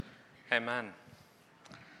Amen.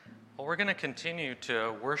 Well, we're going to continue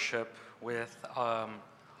to worship with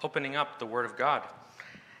opening up the Word of God.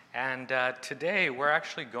 And today we're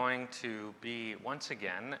actually going to be, once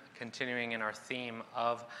again, continuing in our theme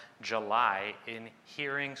of July in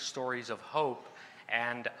hearing stories of hope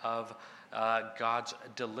and of God's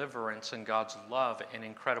deliverance and God's love in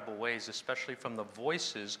incredible ways, especially from the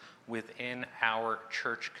voices within our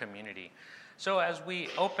church community. So as we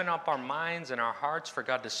open up our minds and our hearts for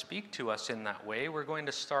God to speak to us in that way, we're going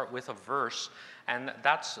to start with a verse, and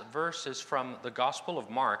that verse is from the Gospel of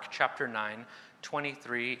Mark, chapter 9,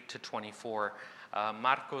 23 to 24.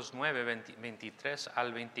 Marcos 9, 23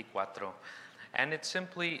 al 24. And it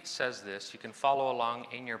simply says this. You can follow along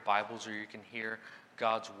in your Bibles, or you can hear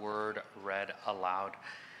God's word read aloud.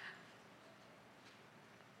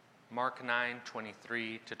 Mark 9,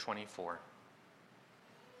 23 to 24.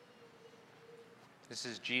 This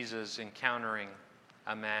is Jesus encountering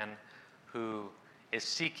a man who is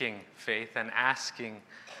seeking faith and asking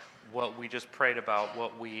what we just prayed about,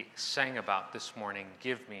 what we sang about this morning,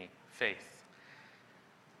 give me faith.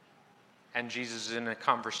 And Jesus is in a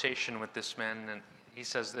conversation with this man, and he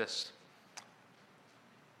says this,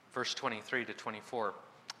 verse 23 to 24.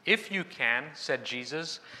 If you can, said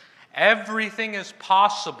Jesus, everything is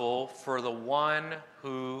possible for the one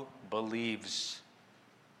who believes.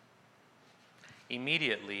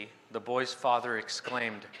 Immediately, the boy's father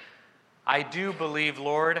exclaimed, I do believe,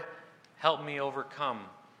 Lord. Help me overcome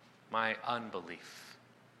my unbelief.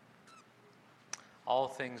 All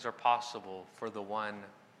things are possible for the one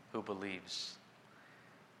who believes.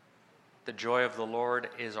 The joy of the Lord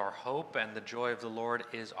is our hope, and the joy of the Lord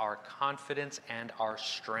is our confidence and our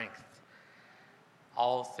strength.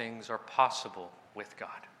 All things are possible with God.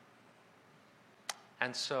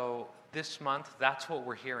 And so this month, that's what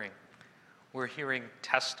we're hearing. We're hearing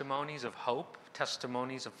testimonies of hope,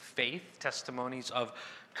 testimonies of faith, testimonies of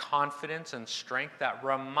confidence and strength that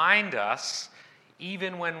remind us,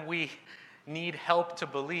 even when we need help to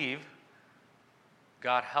believe,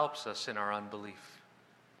 God helps us in our unbelief.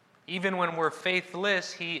 Even when we're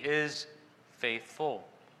faithless, He is faithful.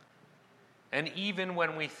 And even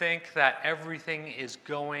when we think that everything is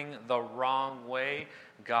going the wrong way,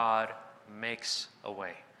 God makes a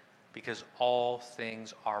way. Because all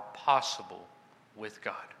things are possible with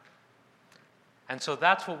God. And so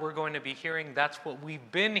that's what we're going to be hearing. That's what we've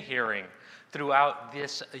been hearing throughout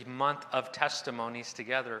this month of testimonies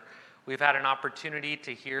together. We've had an opportunity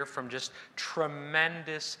to hear from just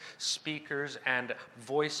tremendous speakers and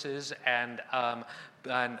voices and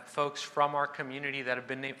folks from our community that have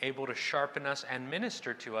been able to sharpen us and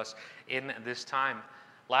minister to us in this time.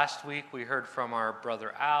 Last week, we heard from our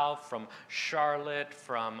brother Al, from Charlotte,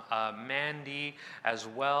 from Mandy as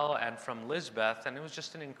well, and from Lisbeth. And it was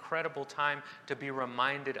just an incredible time to be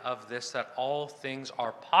reminded of this, that all things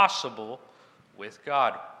are possible with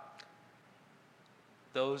God.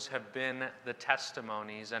 Those have been the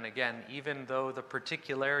testimonies. And again, even though the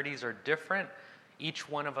particularities are different, each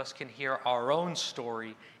one of us can hear our own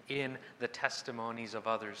story in the testimonies of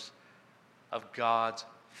others, of God's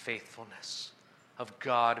faithfulness, of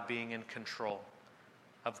God being in control,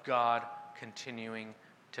 of God continuing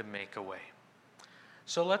to make a way.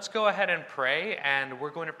 So let's go ahead and pray, and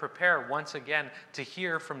we're going to prepare once again to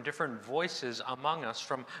hear from different voices among us,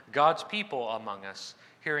 from God's people among us,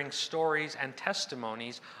 hearing stories and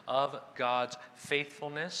testimonies of God's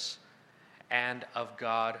faithfulness and of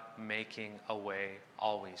God making a way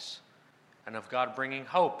always, and of God bringing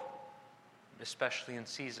hope, especially in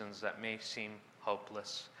seasons that may seem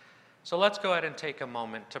hopeless. So let's go ahead and take a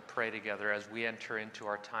moment to pray together as we enter into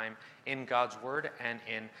our time in God's Word and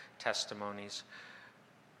in testimonies.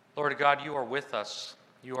 Lord God, you are with us,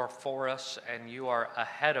 you are for us, and you are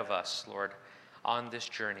ahead of us, Lord, on this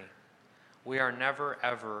journey. We are never,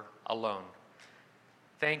 ever alone.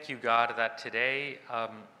 Thank you, God, that today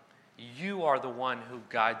you are the one who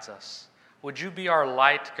guides us. Would you be our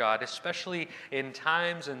light, God, especially in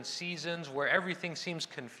times and seasons where everything seems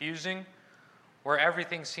confusing, where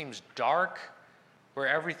everything seems dark, where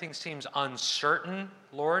everything seems uncertain,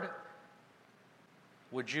 Lord?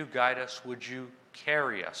 Would you guide us? Would you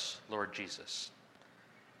carry us, Lord Jesus?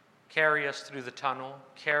 Carry us through the tunnel.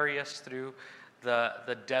 Carry us through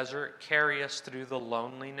the desert. Carry us through the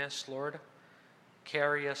loneliness, Lord.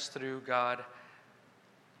 Carry us through, God,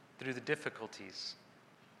 through the difficulties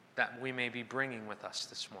that we may be bringing with us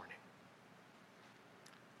this morning.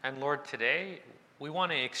 And Lord, today we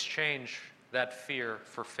want to exchange that fear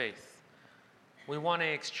for faith. We want to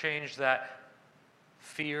exchange that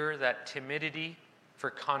fear, that timidity, for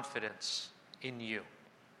confidence in you.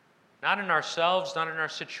 Not in ourselves, not in our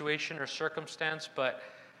situation or circumstance, but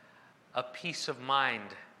a peace of mind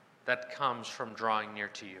that comes from drawing near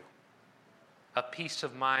to you. A peace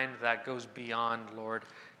of mind that goes beyond, Lord,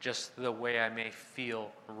 just the way I may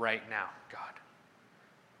feel right now, God.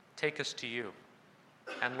 Take us to you.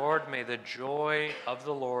 And Lord, may the joy of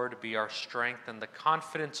the Lord be our strength and the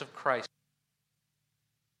confidence of Christ.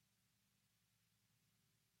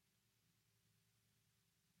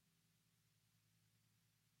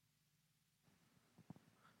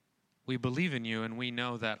 We believe in you and we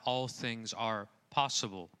know that all things are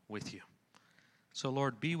possible with you. So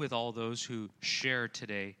Lord, be with all those who share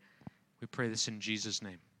today. We pray this in Jesus'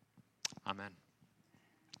 name. Amen.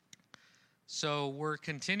 So we're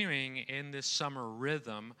continuing in this summer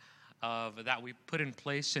rhythm that we put in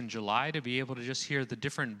place in July to be able to just hear the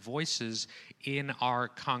different voices in our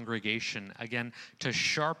congregation. Again, to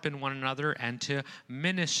sharpen one another and to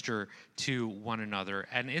minister to one another.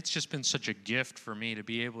 And it's just been such a gift for me to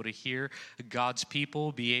be able to hear God's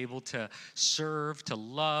people, be able to serve, to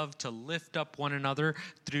love, to lift up one another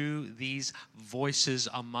through these voices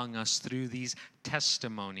among us, through these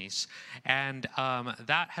testimonies. And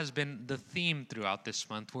that has been the theme throughout this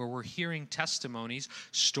month, where we're hearing testimonies,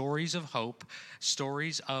 stories of hope,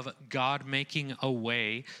 stories of God making a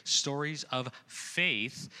way, stories of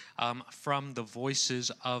faith from the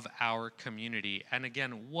voices of our community. And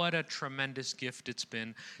again, what a tremendous gift it's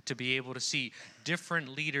been to be able to see different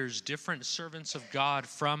leaders, different servants of God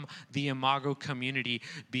from the Imago community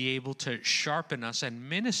be able to sharpen us and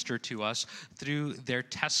minister to us through their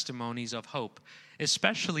testimonies of hope,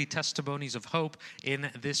 especially testimonies of hope in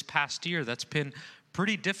this past year that's been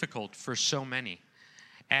pretty difficult for so many.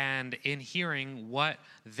 And in hearing what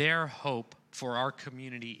their hope for our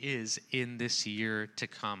community is in this year to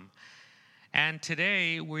come. And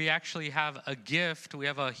today we actually have a gift, we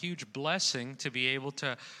have a huge blessing to be able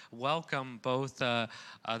to welcome both the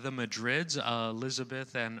Madrids,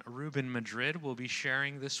 Elizabeth and Ruben Madrid will be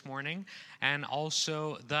sharing this morning, and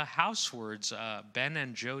also the Housewords, Ben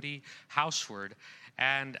and Jody Houseword.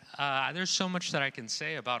 And there's so much that I can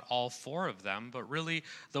say about all four of them, but really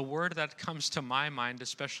the word that comes to my mind,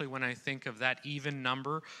 especially when I think of that even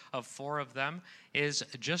number of four of them, is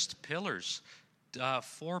just pillars.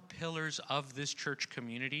 4 pillars of this church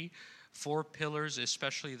community, 4 pillars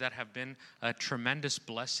especially that have been a tremendous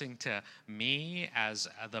blessing to me as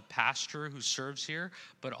the pastor who serves here,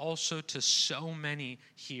 but also to so many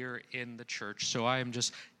here in the church. So I am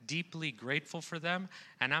just deeply grateful for them,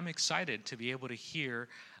 and I'm excited to be able to hear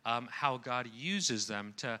how God uses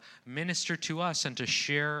them to minister to us and to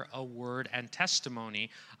share a word and testimony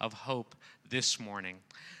of hope this morning.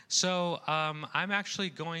 So I'm actually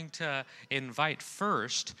going to invite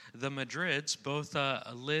first the Madrids, both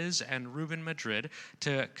Liz and Ruben Madrid,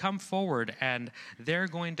 to come forward, and they're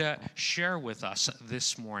going to share with us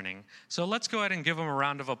this morning. So let's go ahead and give them a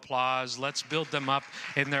round of applause. Let's build them up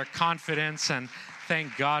in their confidence and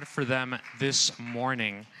thank God for them this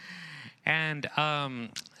morning. And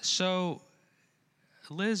so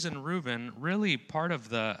Liz and Ruben, really part of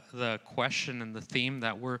the question and the theme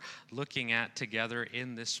that we're looking at together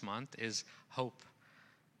in this month is hope.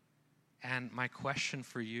 And my question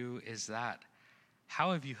for you is that,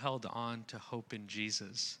 how have you held on to hope in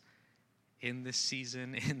Jesus in this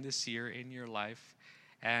season, in this year, in your life?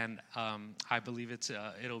 And I believe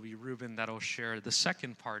it'll be Ruben that'll share the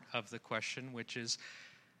second part of the question, which is,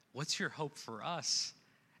 what's your hope for us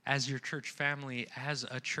as your church family, as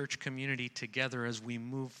a church community together as we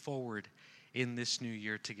move forward in this new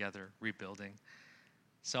year together, rebuilding?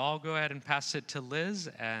 So I'll go ahead and pass it to Liz,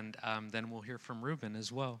 and then we'll hear from Ruben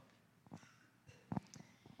as well.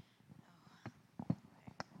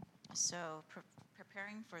 So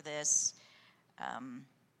preparing for this,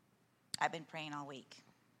 I've been praying all week.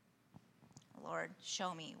 Lord,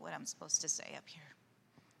 show me what I'm supposed to say up here.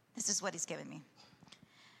 This is what he's given me.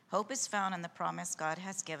 Hope is found in the promise God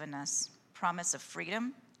has given us, promise of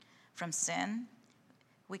freedom from sin.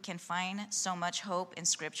 We can find so much hope in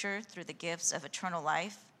Scripture through the gifts of eternal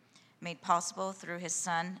life made possible through his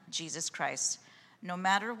Son, Jesus Christ. No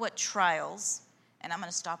matter what trials, and I'm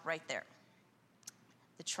going to stop right there.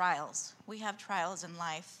 The trials. We have trials in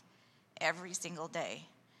life every single day,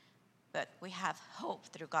 but we have hope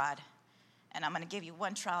through God. And I'm going to give you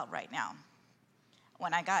one trial right now.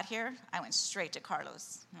 When I got here, I went straight to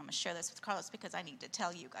Carlos. I'm going to share this with Carlos because I need to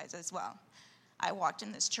tell you guys as well. I walked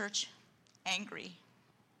in this church angry.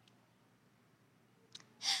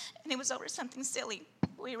 And it was over something silly.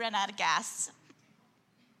 We ran out of gas.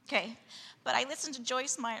 Okay? But I listened to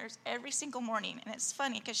Joyce Myers every single morning. And it's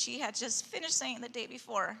funny because she had just finished saying the day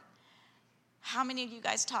before, how many of you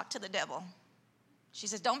guys talk to the devil? She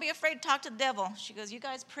says, don't be afraid to talk to the devil. She goes, you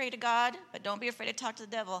guys pray to God, but don't be afraid to talk to the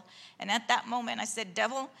devil. And at that moment, I said,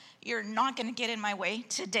 devil, you're not going to get in my way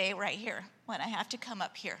today right here when I have to come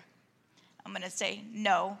up here. I'm going to say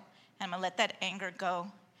no, and I'm going to let that anger go.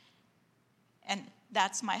 And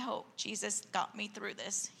that's my hope. Jesus got me through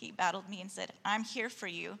this. He battled me and said, I'm here for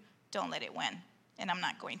you. Don't let it win. And I'm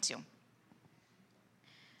not going to.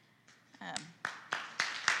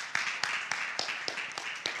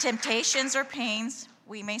 Temptations or pains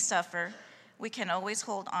we may suffer, we can always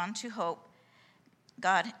hold on to hope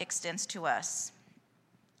God extends to us.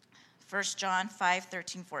 1 John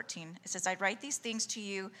 5:13-14. It says, I write these things to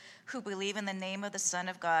you who believe in the name of the Son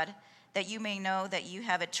of God, that you may know that you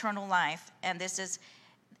have eternal life. And this is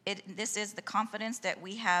the confidence that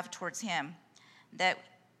we have towards him, that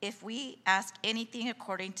if we ask anything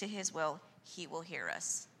according to his will, he will hear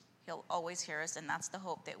us. He'll always hear us, and that's the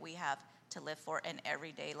hope that we have to live for in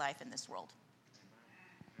everyday life in this world.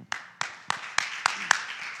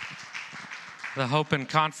 The hope and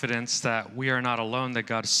confidence that we are not alone, that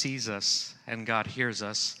God sees us and God hears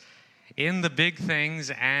us in the big things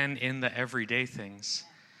and in the everyday things.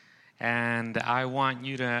 And I want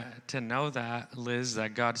you to know that, Liz,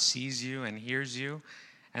 that God sees you and hears you.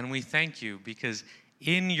 And we thank you because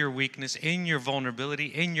in your weakness, in your vulnerability,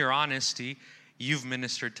 in your honesty, you've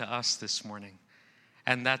ministered to us this morning.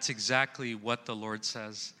 And that's exactly what the Lord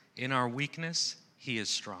says. In our weakness, he is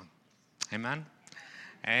strong. Amen?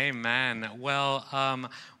 Amen. Well,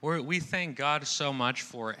 we thank God so much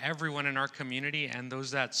for everyone in our community and those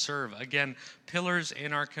that serve. Again, pillars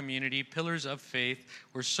in our community, pillars of faith.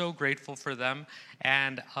 We're so grateful for them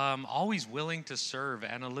and always willing to serve.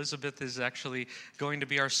 And Elizabeth is actually going to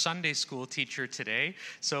be our Sunday school teacher today.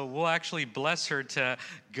 So we'll actually bless her to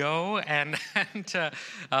go and to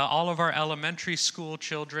all of our elementary school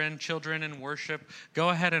children in worship. Go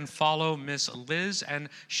ahead and follow Miss Liz, and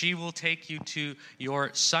she will take you to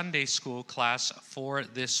your Sunday school class for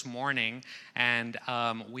this morning. And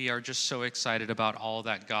we are just so excited about all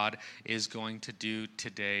that God is going to do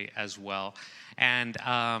today as well. And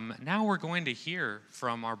now we're going to hear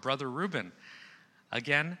from our brother Ruben.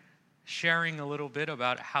 Again, sharing a little bit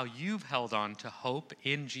about how you've held on to hope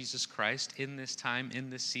in Jesus Christ in this time, in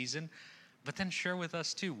this season. But then share with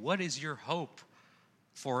us too, what is your hope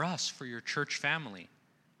for us, for your church family,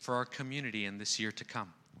 for our community in this year to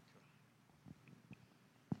come?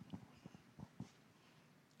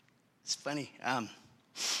 It's funny.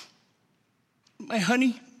 My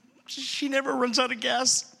honey, she never runs out of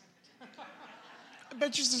gas. I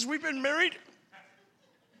bet you since we've been married,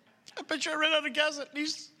 I bet you I ran out of gas at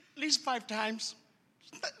least 5 times.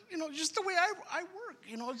 You know, just the way I work.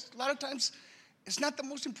 You know, a lot of times it's not the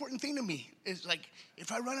most important thing to me. It's like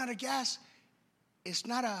if I run out of gas, it's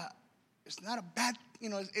not a bad. You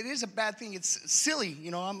know, it is a bad thing. It's silly.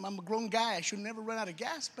 You know, I'm a grown guy. I should never run out of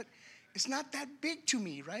gas, but it's not that big to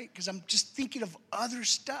me, right? Because I'm just thinking of other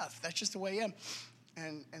stuff. That's just the way I am.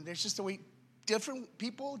 And there's just the way different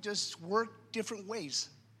people just work different ways.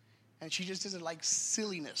 And she just doesn't like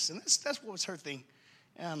silliness. And that's what was her thing.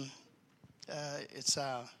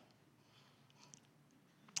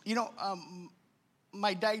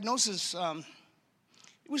 My diagnosis, it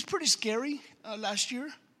was pretty scary last year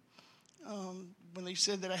when they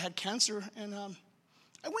said that I had cancer. And I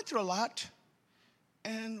went through a lot.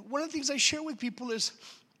 And one of the things I share with people is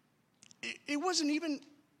it wasn't even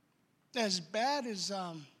as bad as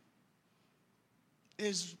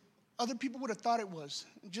other people would have thought it was.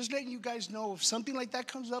 Just letting you guys know, if something like that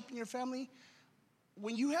comes up in your family,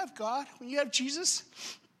 when you have God, when you have Jesus,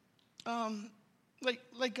 like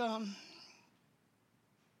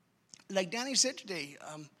Danny said today,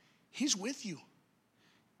 he's with you.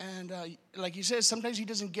 And like he says, sometimes he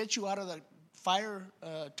doesn't get you out of the fire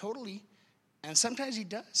totally. And sometimes he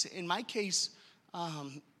does. In my case,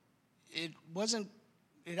 it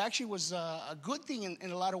actually was a good thing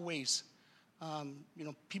in a lot of ways.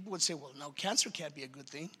 People would say, well, no, cancer can't be a good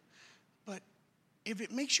thing. But if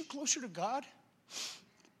it makes you closer to God,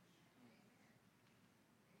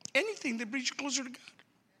 anything that brings you closer to God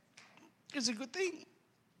is a good thing.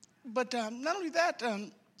 But not only that,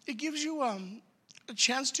 it gives you a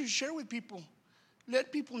chance to share with people.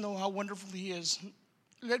 Let people know how wonderful he is.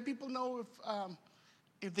 Let people know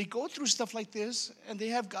if they go through stuff like this and they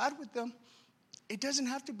have God with them, it doesn't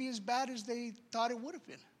have to be as bad as they thought it would have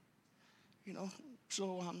been. You know,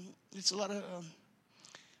 so it's a lot of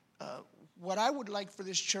what I would like for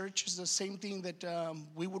this church is the same thing that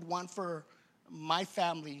we would want for my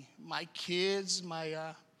family, my kids,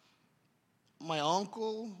 my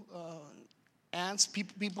uncle, aunts,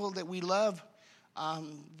 people that we love.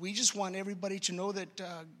 We just want everybody to know that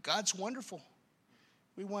God's wonderful.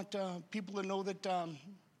 We want people to know that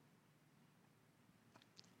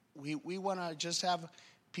we want to just have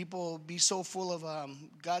people be so full of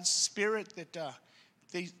God's Spirit that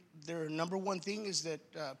their number one thing is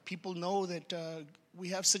that people know that we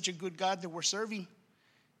have such a good God that we're serving.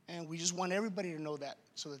 And we just want everybody to know that,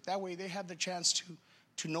 so that way they have the chance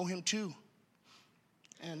to know him too.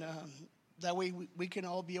 And that way we can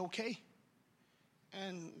all be okay.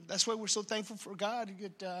 And that's why we're so thankful for God.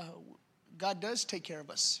 That God does take care of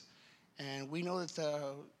us. And we know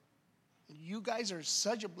that you guys are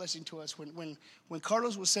such a blessing to us. When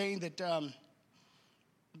Carlos was saying that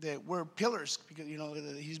that we're pillars, because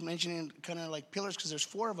he's mentioning kind of like pillars because there's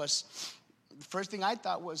 4 of us. The first thing I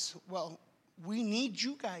thought was, well, we need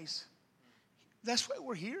you guys. That's why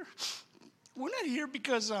we're here. We're not here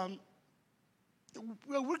because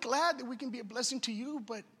we're glad that we can be a blessing to you,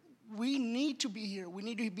 but we need to be here. We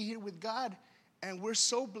need to be here with God, and we're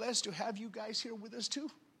so blessed to have you guys here with us too.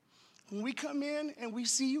 When we come in and we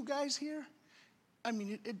see you guys here, I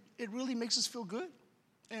mean, it really makes us feel good,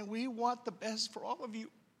 and we want the best for all of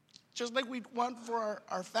you, just like we want for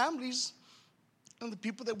our families. And the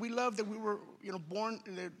people that we love, that we were, born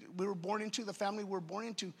into, the family we were born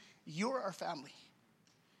into, you're our family.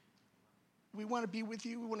 We want to be with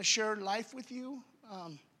you. We want to share life with you.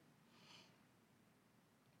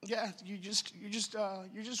 You're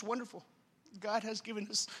just wonderful. God has given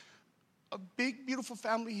us a big, beautiful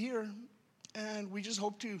family here, and we just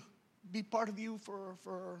hope to be part of you for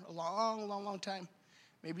a long, long, long time.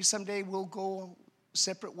 Maybe someday we'll go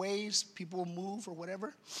separate ways. People will move or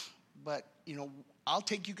whatever. But, I'll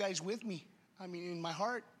take you guys with me. I mean, in my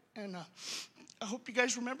heart. And I hope you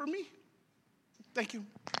guys remember me. Thank you.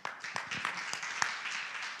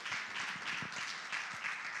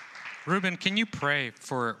 Ruben, can you pray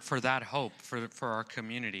for that hope for our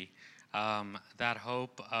community? That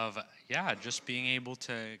hope of, just being able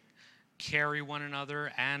to carry one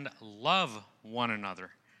another and love one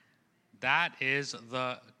another. That is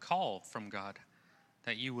the call from God.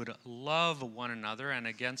 That you would love one another, and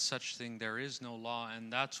against such thing there is no law,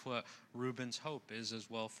 and that's what Ruben's hope is as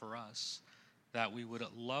well for us, that we would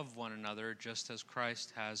love one another just as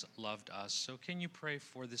Christ has loved us. So can you pray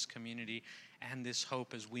for this community and this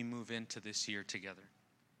hope as we move into this year together?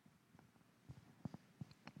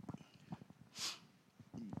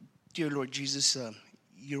 Dear Lord Jesus,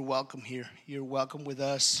 you're welcome here. You're welcome with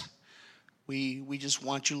us. We just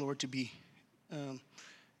want you, Lord, to be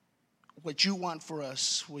what you want for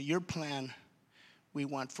us, what your plan we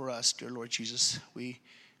want for us, dear Lord Jesus. We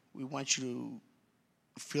want you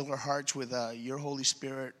to fill our hearts with your Holy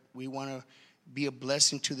Spirit. We want to be a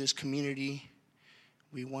blessing to this community.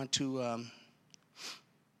 We want to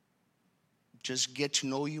just get to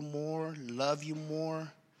know you more,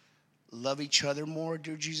 love each other more,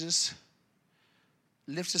 dear Jesus.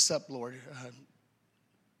 Lift us up, Lord.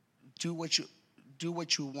 Do what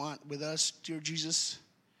you want with us, dear Jesus.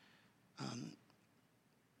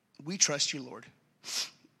 We trust you, Lord.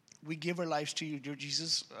 We give our lives to you, dear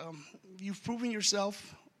Jesus. You've proven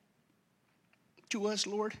yourself to us,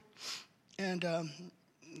 Lord. And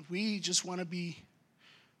we just want to be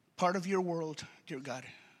part of your world, dear God.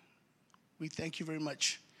 We thank you very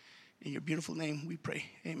much. In your beautiful name we pray.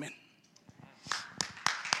 Amen.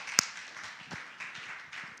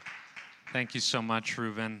 Thank you so much,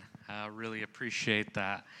 Ruben. Really appreciate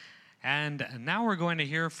that. And now we're going to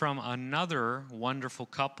hear from another wonderful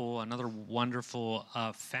couple, another wonderful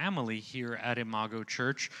family here at Imago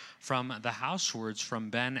Church, from the Housewords, from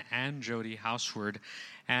Ben and Jody Houseword.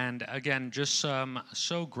 And again, just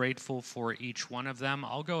so grateful for each one of them.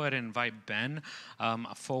 I'll go ahead and invite Ben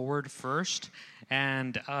forward first.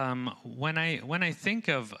 And when I think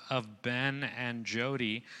of Ben and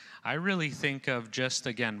Jody, I really think of just,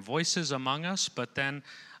 again, voices among us, but then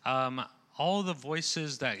all the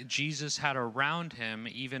voices that Jesus had around him,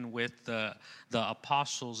 even with the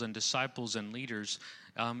apostles and disciples and leaders,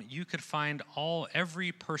 you could find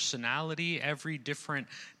every personality, every different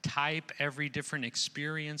type, every different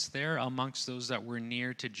experience there amongst those that were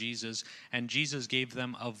near to Jesus. And Jesus gave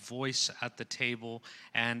them a voice at the table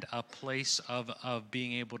and a place of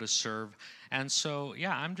being able to serve. And so,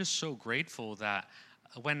 I'm just so grateful that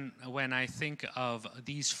when I think of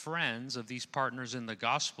these friends, of these partners in the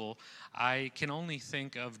gospel, I can only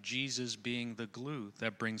think of Jesus being the glue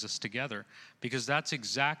that brings us together, because that's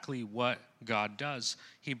exactly what God does.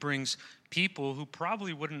 He brings people who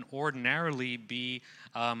probably wouldn't ordinarily be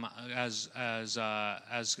as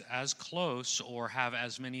close or have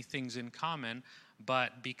as many things in common,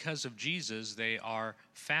 but because of Jesus, they are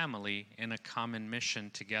family in a common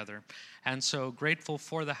mission together. And so grateful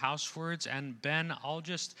for the Housewords. And Ben, I'll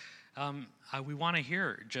just we want to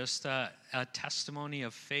hear just a testimony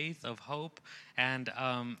of faith, of hope, and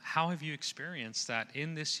how have you experienced that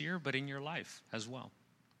in this year, but in your life as well?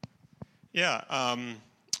 Yeah,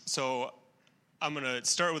 so I'm going to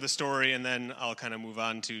start with a story, and then I'll kind of move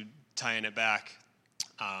on to tying it back.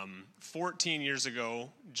 14 years ago,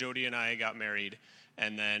 Jody and I got married,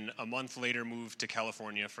 and then a month later moved to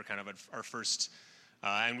California for kind of our first,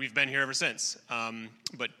 and we've been here ever since.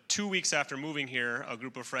 But 2 weeks after moving here, a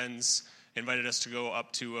group of friends invited us to go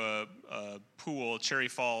up to a pool, Cherry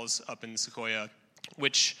Falls, up in Sequoia,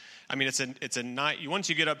 which, I mean, once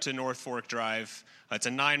you get up to North Fork Drive, it's a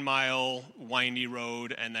 9-mile windy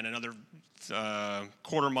road, and then another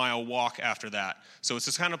quarter-mile walk after that. So it's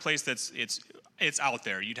this kind of place that's it's out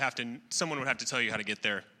there. Someone would have to tell you how to get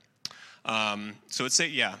there. So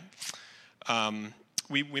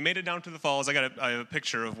we made it down to the falls. I have a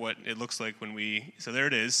picture of what it looks like so there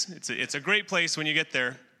it is. It's a great place when you get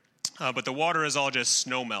there, but the water is all just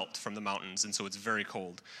snow melt from the mountains, and so it's very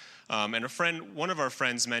cold. And one of our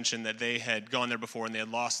friends mentioned that they had gone there before and they had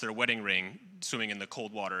lost their wedding ring swimming in the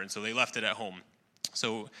cold water, and so they left it at home.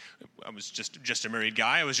 So I was just a married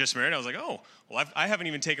guy. I was just married. I was like, oh, well, I haven't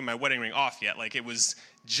even taken my wedding ring off yet. Like, it was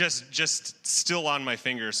just still on my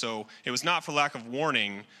finger. So it was not for lack of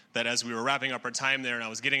warning that as we were wrapping up our time there and I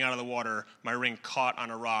was getting out of the water, my ring caught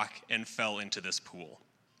on a rock and fell into this pool.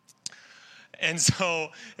 And so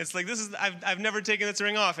it's like, I've never taken this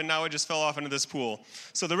ring off, and now it just fell off into this pool.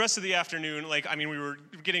 So the rest of the afternoon, we were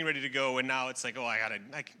getting ready to go, and now it's like, oh, I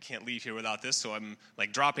can't leave here without this. So I'm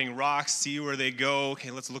like dropping rocks, see where they go.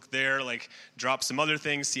 Okay, let's look there. Like, drop some other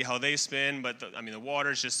things, see how they spin. But the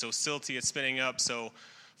water's just so silty, it's spinning up. So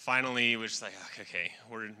finally, we're just like, okay,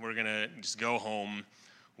 we're gonna just go home.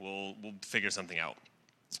 We'll figure something out.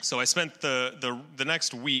 So I spent the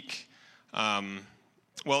next week.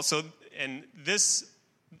 And this,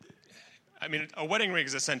 a wedding ring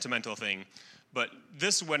is a sentimental thing, but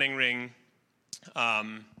this wedding ring,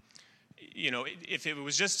 if it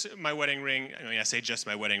was just my wedding ring, I say just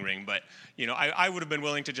my wedding ring, but, I would have been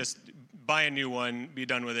willing to just buy a new one, be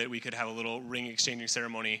done with it. We could have a little ring exchanging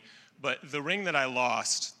ceremony. But the ring that I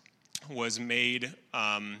lost was made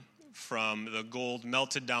from the gold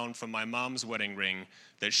melted down from my mom's wedding ring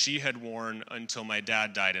that she had worn until my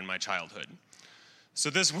dad died in my childhood. So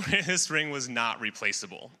this ring was not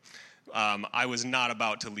replaceable. I was not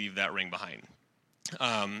about to leave that ring behind.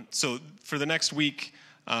 So for the next week,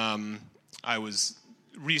 I was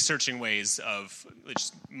researching ways of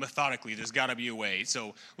just methodically, there's got to be a way.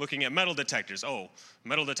 So looking at metal detectors.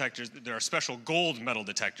 Metal detectors, there are special gold metal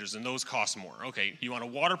detectors, and those cost more. Okay, you want a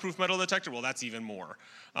waterproof metal detector? Well, that's even more.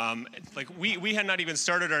 We had not even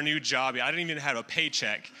started our new job yet. I didn't even have a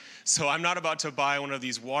paycheck. So I'm not about to buy one of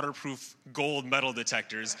these waterproof gold metal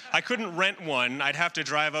detectors. I couldn't rent one. I'd have to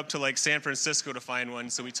drive up to San Francisco to find one.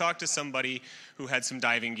 So we talked to somebody who had some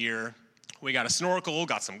diving gear. We got a snorkel,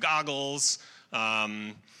 got some goggles,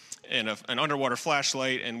 and an underwater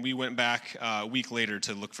flashlight, and we went back a week later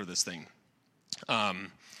to look for this thing.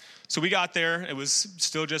 So we got there. It was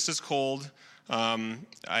still just as cold. We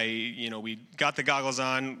got the goggles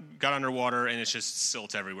on, got underwater, and it's just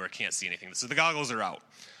silt everywhere. Can't see anything. So the goggles are out.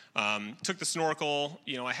 Took the snorkel.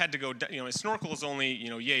 I had to go. A snorkel is only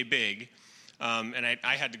yay big, and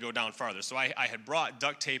I had to go down farther. So I had brought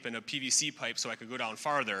duct tape and a PVC pipe so I could go down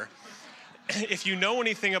farther. If you know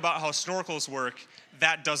anything about how snorkels work,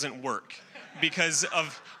 that doesn't work because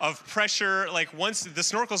of pressure. Once the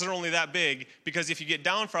snorkels are only that big, because if you get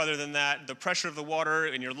down farther than that, the pressure of the water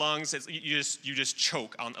in your lungs, you just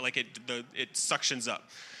choke on it suctions up.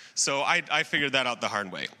 So I figured that out the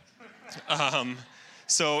hard way.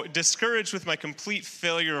 So discouraged with my complete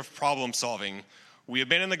failure of problem solving, we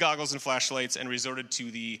abandoned the goggles and flashlights and resorted to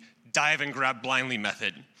the dive and grab blindly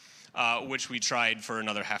method, which we tried for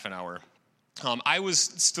another half an hour. I was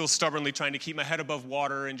still stubbornly trying to keep my head above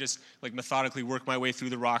water and just methodically work my way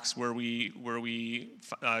through the rocks where we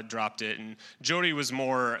dropped it. And Jody was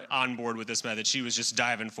more on board with this method. She was just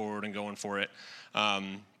diving forward and going for it.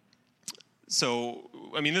 This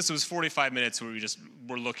was 45 minutes where we just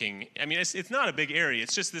were looking. It's not a big area.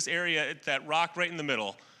 It's just this area, that rock right in the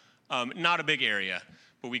middle. Not a big area,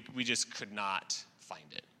 but we just could not find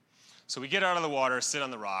it. So we get out of the water, sit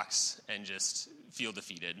on the rocks, and just feel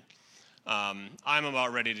defeated. I'm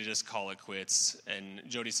about ready to just call it quits, and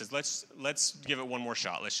Jody says, let's give it one more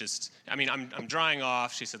shot. I'm drying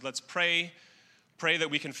off. She said, let's pray that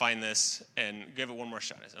we can find this and give it one more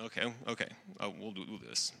shot. I said, okay, we'll do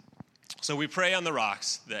this. So we pray on the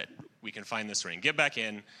rocks that we can find this ring. Get back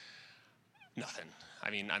in, nothing.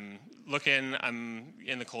 I'm looking, I'm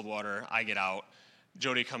in the cold water. I get out.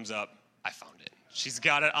 Jody comes up. I found it. She's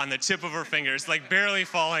got it on the tip of her fingers, like barely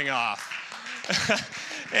falling off.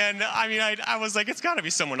 And I mean, I was like, it's got to be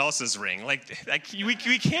someone else's ring. Like we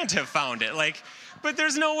can't have found it. Like, but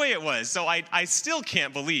there's no way it was. So I still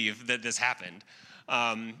can't believe that this happened.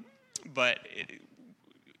 But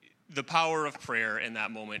the power of prayer in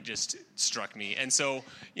that moment just struck me. And so,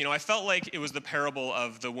 I felt like it was the parable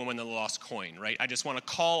of the woman and the lost coin, right? I just want to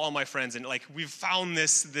call all my friends and like, we've found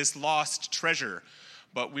this lost treasure.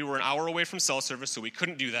 But we were an hour away from cell service, so we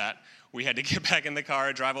couldn't do that. We had to get back in the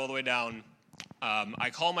car, drive all the way down. I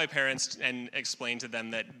called my parents and explained to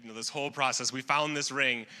them that this whole process, we found this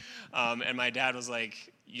ring. And my dad was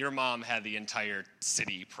like, your mom had the entire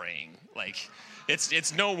city praying. Like,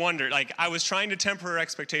 it's no wonder. Like, I was trying to temper her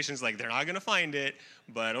expectations, like, they're not going to find it,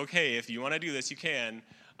 but okay, if you want to do this, you can.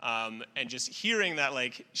 And just hearing that,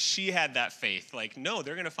 like, she had that faith, like, no,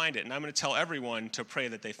 they're going to find it, and I'm going to tell everyone to pray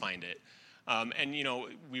that they find it. And,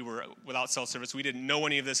 we were without cell service. We didn't know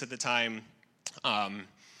any of this at the time.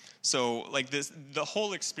 So, like, the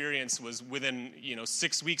whole experience was within,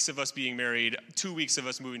 6 weeks of us being married, 2 weeks of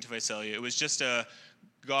us moving to Visalia. It was just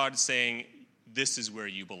God saying, this is where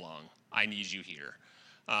you belong. I need you here.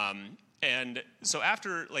 And so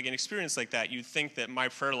after, like, an experience like that, you'd think that my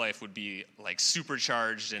prayer life would be, like,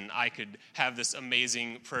 supercharged and I could have this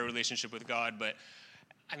amazing prayer relationship with God. But,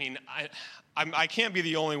 I mean, I can't be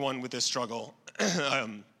the only one with this struggle.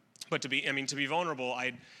 But to be vulnerable,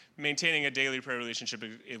 maintaining a daily prayer relationship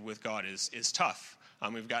with God is tough.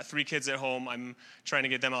 We've got 3 kids at home. I'm trying to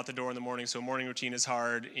get them out the door in the morning, so morning routine is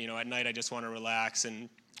hard. At night I just want to relax, and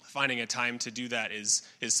finding a time to do that is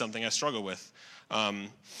something I struggle with. But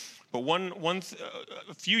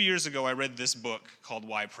a few years ago, I read this book called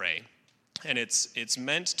Why Pray, and it's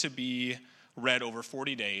meant to be read over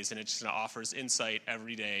 40 days, and it just offers insight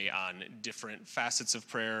every day on different facets of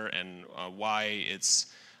prayer and why it's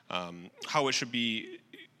how it should be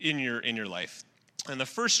in your life. And the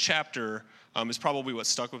first chapter is probably what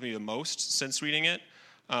stuck with me the most since reading it,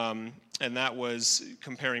 and that was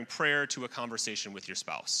comparing prayer to a conversation with your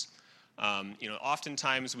spouse.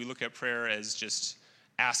 Oftentimes we look at prayer as just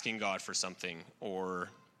asking God for something, or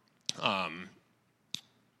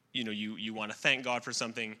you want to thank God for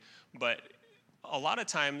something, but a lot of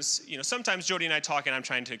times, sometimes Jody and I talk and I'm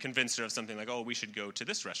trying to convince her of something like, oh, we should go to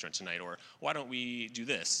this restaurant tonight, or why don't we do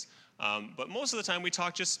this? But most of the time we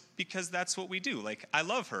talk just because that's what we do. Like, I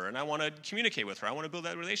love her and I want to communicate with her. I want to build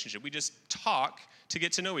that relationship. We just talk to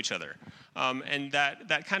get to know each other. And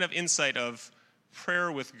that kind of insight of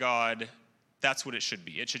prayer with God, that's what it should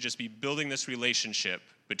be. It should just be building this relationship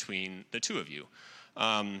between the two of you.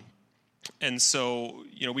 And so,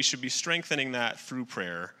 we should be strengthening that through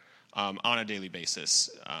prayer on a daily basis.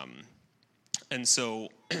 And so,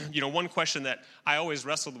 one question that I always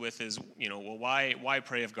wrestled with is, well, why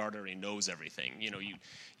pray if God already knows everything?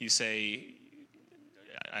 You say,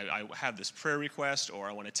 I have this prayer request, or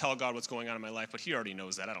I want to tell God what's going on in my life, but he already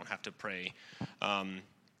knows that. I don't have to pray.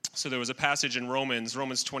 So there was a passage in Romans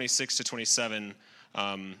 26 to 27,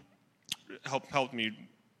 helped me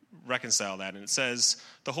reconcile that. And it says,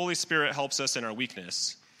 the Holy Spirit helps us in our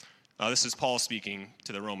weakness. This is Paul speaking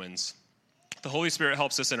to the Romans. The Holy Spirit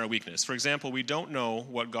helps us in our weakness. For example, we don't know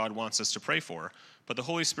what God wants us to pray for, but the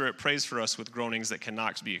Holy Spirit prays for us with groanings that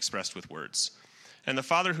cannot be expressed with words. And the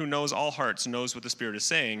Father who knows all hearts knows what the Spirit is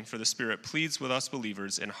saying, for the Spirit pleads with us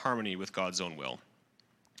believers in harmony with God's own will.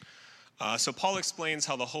 So Paul explains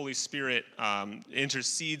how the Holy Spirit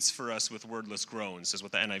intercedes for us with wordless groans, is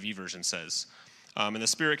what the NIV version says. And the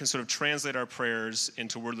Spirit can sort of translate our prayers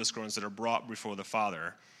into wordless groans that are brought before the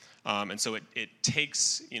Father. And so it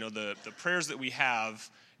takes, the prayers that we have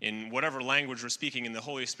in whatever language we're speaking, and the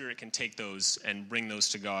Holy Spirit can take those and bring those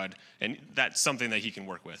to God, and that's something that he can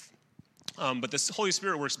work with. But the Holy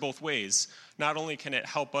Spirit works both ways. Not only can it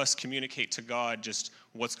help us communicate to God just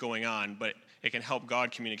what's going on, but it can help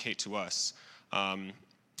God communicate to us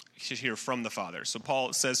to hear from the Father. So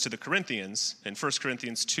Paul says to the Corinthians in 1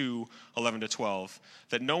 Corinthians 2, 11 to 12,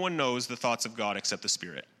 that no one knows the thoughts of God except the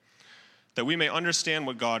Spirit, that we may understand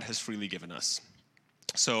what God has freely given us.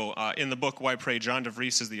 So in the book Why Pray, John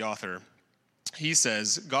DeVries is the author. He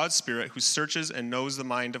says, God's Spirit, who searches and knows the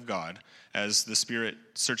mind of God, as the Spirit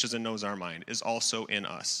searches and knows our mind, is also in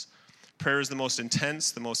us. Prayer is the most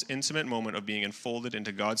intense, the most intimate moment of being enfolded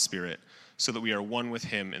into God's Spirit, so that we are one with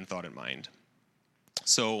him in thought and mind.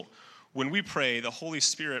 So when we pray, the Holy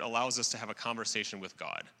Spirit allows us to have a conversation with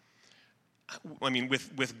God. I mean,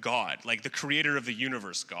 with God, like the creator of the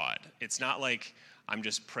universe, God. It's not like I'm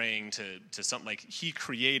just praying to something, like he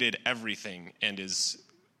created everything and is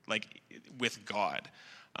like with God.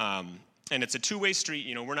 And it's a two-way street.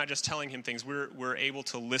 We're not just telling him things. We're able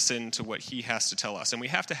to listen to what he has to tell us. And we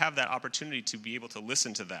have to have that opportunity to be able to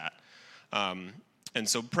listen to that. And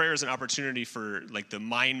so prayer is an opportunity for like the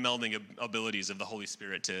mind-melding abilities of the Holy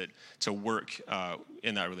Spirit to work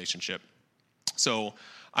in that relationship. So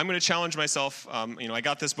I'm going to challenge myself. I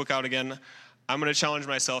got this book out again. I'm going to challenge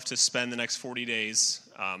myself to spend the next 40 days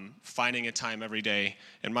finding a time every day.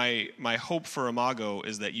 And my hope for Imago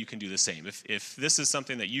is that you can do the same. If this is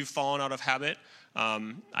something that you've fallen out of habit,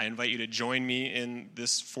 I invite you to join me in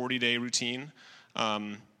this 40-day routine.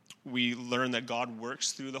 We learn that God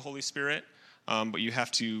works through the Holy Spirit, but you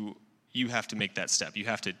have to make that step. You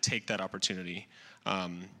have to take that opportunity.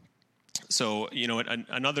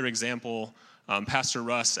 Another example. Pastor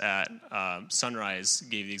Russ at Sunrise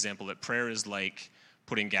gave the example that prayer is like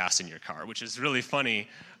putting gas in your car, which is really funny.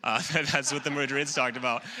 That's what the Madrids talked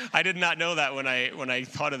about. I did not know that when I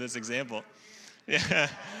thought of this example. Yeah.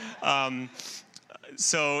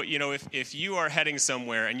 If you are heading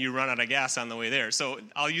somewhere and you run out of gas on the way there, so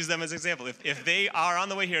I'll use them as an example. If they are on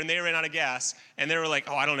the way here and they ran out of gas and they were like,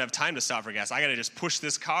 oh, I don't have time to stop for gas. I got to just push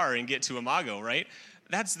this car and get to Imago, right?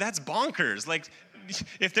 That's bonkers. Like,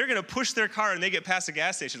 if they're going to push their car and they get past a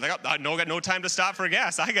gas station, like, oh, got no time to stop for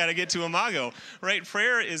gas. I got to get to Imago, right?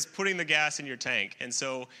 Prayer is putting the gas in your tank. And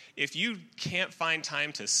so if you can't find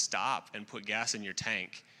time to stop and put gas in your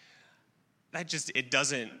tank, it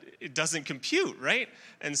doesn't compute, right?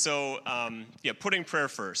 And so, putting prayer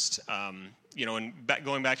first. And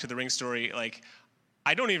going back to the ring story, like,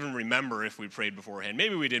 I don't even remember if we prayed beforehand.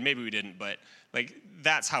 Maybe we did, maybe we didn't, but like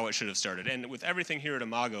that's how it should have started. And with everything here at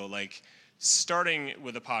Imago, like starting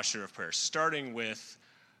with a posture of prayer, starting with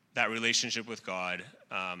that relationship with God,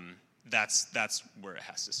 that's where it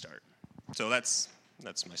has to start. So that's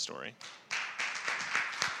my story.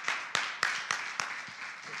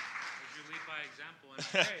 Would you lead by example and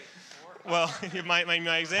pray? Well,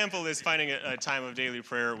 my example is finding a time of daily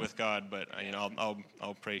prayer with God, but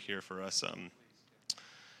I'll pray here for us.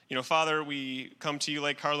 Father, we come to you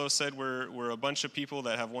like Carlos said. We're a bunch of people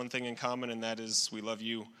that have one thing in common, and that is we love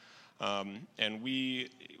you, and we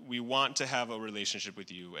want to have a relationship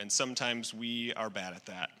with you. And sometimes we are bad at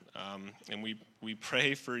that, and we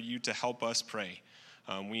pray for you to help us pray.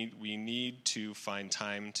 We need to find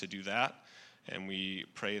time to do that, and we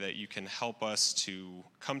pray that you can help us to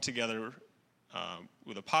come together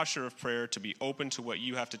with a posture of prayer, to be open to what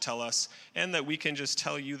you have to tell us, and that we can just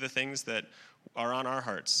tell you the things that are on our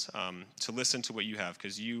hearts, to listen to what you have,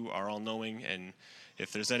 because you are all-knowing, and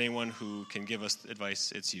if there's anyone who can give us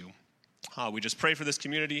advice, it's you. We just pray for this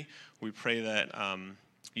community. We pray that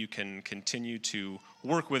you can continue to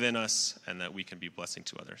work within us and that we can be blessing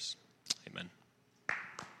to others. Amen.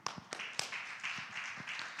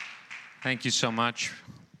 Thank you so much,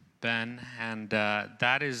 Ben. And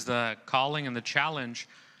that is the calling and the challenge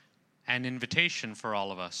and invitation for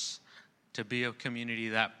all of us to be a community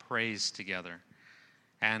that prays together.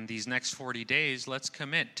 And these next 40 days, let's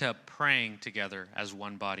commit to praying together as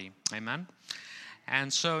one body. Amen?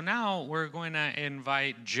 And so now we're going to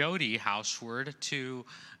invite Jody Houseward to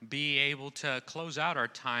be able to close out our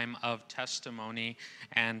time of testimony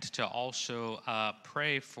and to also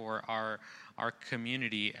pray for our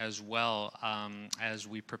community as well as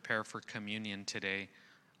we prepare for communion today.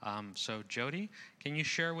 So Jody, can you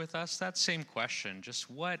share with us that same question? Just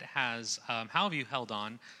how have you held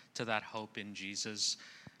on to that hope in Jesus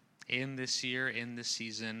in this year, in this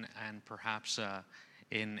season, and perhaps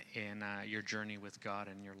in your journey with God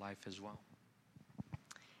and your life as well?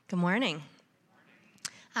 Good morning.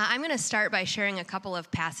 I'm going to start by sharing a couple of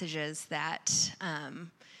passages that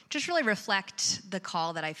just really reflect the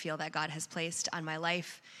call that I feel that God has placed on my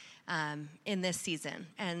life in this season.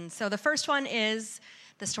 And so the first one is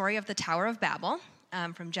the story of the Tower of Babel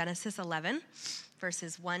from Genesis 11,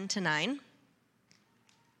 verses 1 to 9.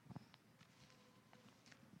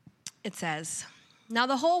 It says, "Now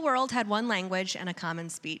the whole world had one language and a common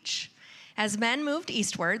speech. As men moved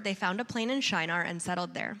eastward, they found a plain in Shinar and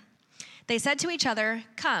settled there. They said to each other,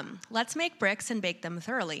 'Come, let's make bricks and bake them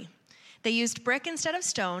thoroughly.' They used brick instead of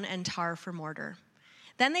stone and tar for mortar.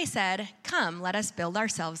 Then they said, 'Come, let us build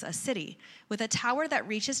ourselves a city with a tower that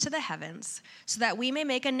reaches to the heavens, so that we may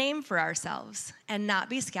make a name for ourselves and not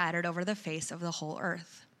be scattered over the face of the whole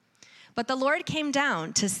earth.' But the Lord came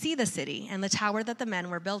down to see the city and the tower that the men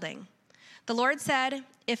were building. The Lord said,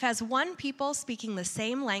 'If as one people speaking the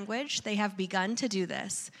same language they have begun to do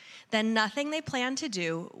this, then nothing they plan to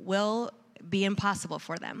do will be impossible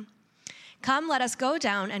for them. Come, let us go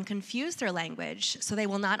down and confuse their language so they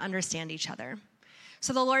will not understand each other.'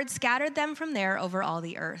 So the Lord scattered them from there over all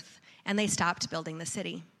the earth, and they stopped building the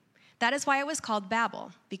city. That is why it was called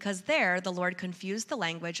Babel, because there the Lord confused the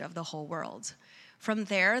language of the whole world. From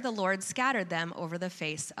there, the Lord scattered them over the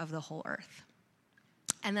face of the whole earth.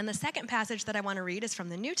 And then the second passage that I want to read is from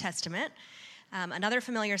the New Testament, another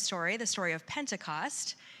familiar story, the story of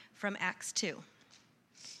Pentecost from Acts 2.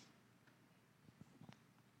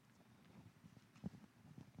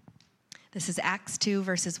 This is Acts 2,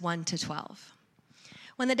 verses 1 to 12.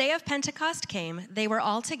 When the day of Pentecost came, they were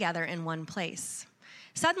all together in one place.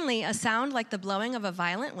 Suddenly, a sound like the blowing of a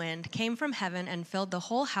violent wind came from heaven and filled the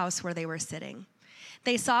whole house where they were sitting.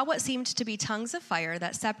 They saw what seemed to be tongues of fire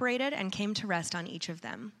that separated and came to rest on each of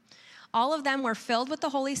them. All of them were filled with the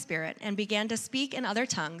Holy Spirit and began to speak in other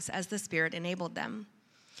tongues as the Spirit enabled them.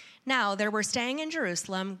 Now there were staying in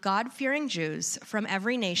Jerusalem God-fearing Jews from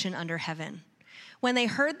every nation under heaven. When they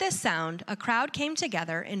heard this sound, a crowd came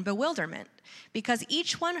together in bewilderment, because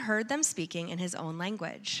each one heard them speaking in his own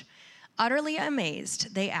language. Utterly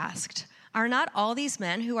amazed, they asked, "Are not all these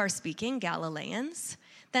men who are speaking Galileans?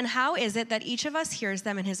 Then how is it that each of us hears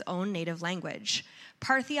them in his own native language?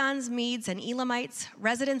 Parthians, Medes, and Elamites,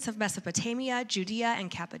 residents of Mesopotamia, Judea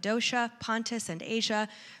and Cappadocia, Pontus and Asia,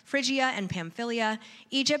 Phrygia and Pamphylia,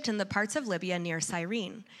 Egypt and the parts of Libya near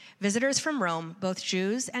Cyrene, visitors from Rome, both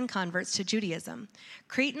Jews and converts to Judaism,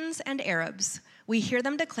 Cretans and Arabs, we hear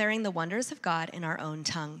them declaring the wonders of God in our own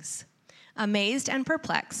tongues." Amazed and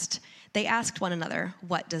perplexed, they asked one another,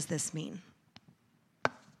 "What does this mean?"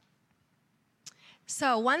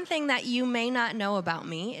 So one thing that you may not know about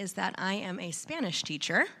me is that I am a Spanish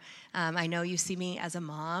teacher. I know you see me as a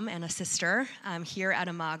mom and a sister here at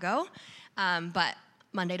Imago, but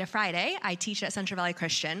Monday to Friday, I teach at Central Valley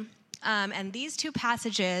Christian. And these two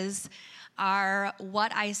passages are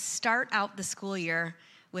what I start out the school year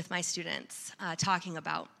with my students talking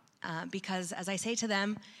about. Because as I say to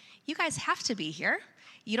them, you guys have to be here.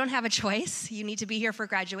 You don't have a choice. You need to be here for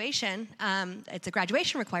graduation. It's a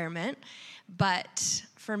graduation requirement. But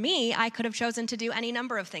for me, I could have chosen to do any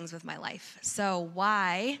number of things with my life. So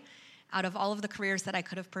why, out of all of the careers that I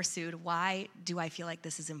could have pursued, why do I feel like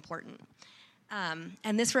this is important?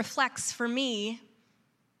 And this reflects, for me,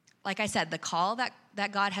 like I said, the call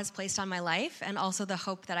that God has placed on my life and also the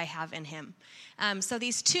hope that I have in him. So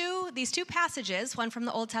these two passages, one from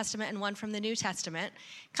the Old Testament and one from the New Testament,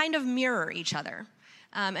 kind of mirror each other.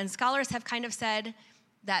 And scholars have kind of said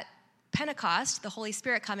that Pentecost, the Holy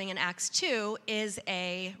Spirit coming in Acts 2, is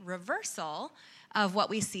a reversal of what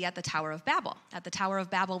we see at the Tower of Babel. At the Tower of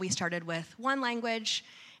Babel, we started with one language,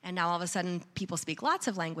 and now all of a sudden people speak lots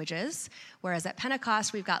of languages, whereas at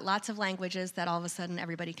Pentecost, we've got lots of languages that all of a sudden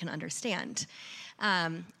everybody can understand.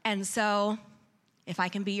 And so, if I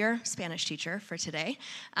can be your Spanish teacher for today,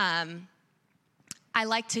 I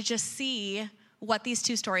like to just see what these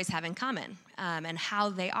two stories have in common and how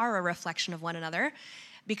they are a reflection of one another,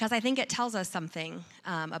 because I think it tells us something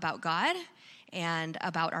about God and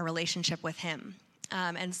about our relationship with him.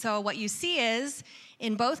 And so what you see is,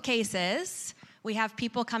 in both cases, we have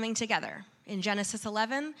people coming together. In Genesis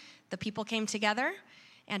 11, the people came together,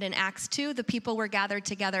 and in Acts 2, the people were gathered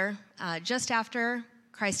together just after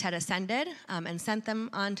Christ had ascended and sent them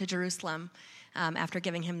on to Jerusalem after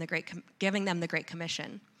giving them the Great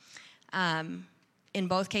Commission. In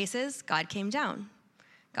both cases, God came down.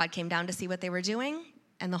 God came down to see what they were doing,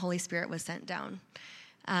 and the Holy Spirit was sent down.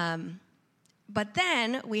 But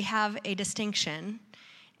then we have a distinction,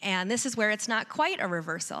 and this is where it's not quite a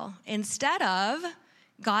reversal. Instead of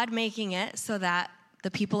God making it so that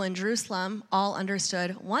the people in Jerusalem all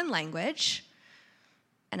understood one language,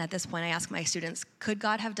 and at this point I ask my students, could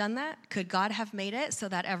God have done that? Could God have made it so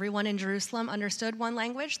that everyone in Jerusalem understood one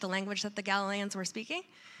language, the language that the Galileans were speaking?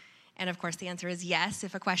 And of course the answer is yes.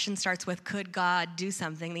 If a question starts with, could God do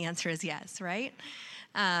something, the answer is yes, right?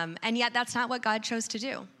 And yet that's not what God chose to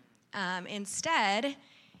do. Instead,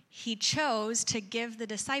 he chose to give the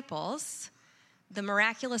disciples the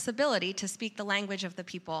miraculous ability to speak the language of the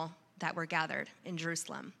people that were gathered in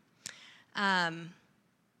Jerusalem. And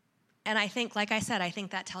I think, like I said, I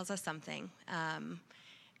think that tells us something.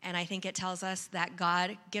 And I think it tells us that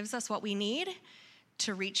God gives us what we need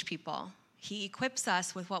to reach people. He equips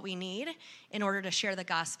us with what we need in order to share the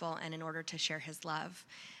gospel and in order to share his love.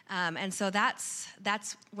 And so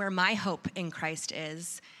that's where my hope in Christ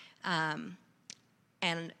is.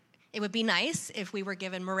 And it would be nice if we were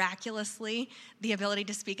given miraculously the ability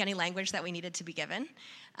to speak any language that we needed to be given.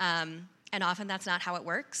 And often that's not how it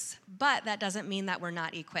works, but that doesn't mean that we're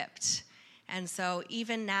not equipped. And so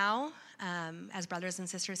even now, as brothers and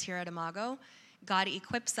sisters here at Imago, God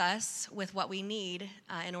equips us with what we need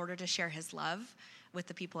in order to share his love with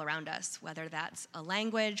the people around us, whether that's a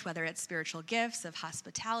language, whether it's spiritual gifts of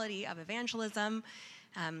hospitality, of evangelism,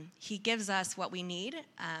 He gives us what we need.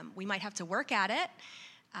 We might have to work at it,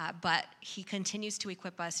 but he continues to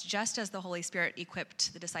equip us just as the Holy Spirit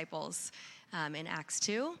equipped the disciples in Acts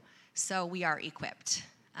 2. So we are equipped.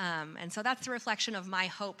 And so that's the reflection of my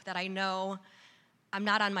hope, that I know I'm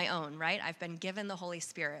not on my own, right? I've been given the Holy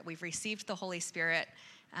Spirit. We've received the Holy Spirit,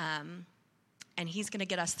 and he's going to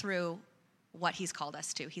get us through what he's called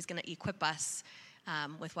us to. He's going to equip us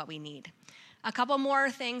with what we need. A couple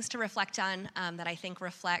more things to reflect on that I think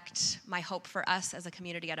reflect my hope for us as a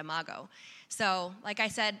community at Imago. So, like I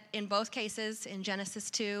said, in both cases, in Genesis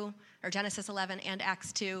 11 and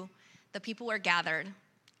Acts 2, the people were gathered.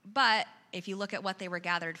 But if you look at what they were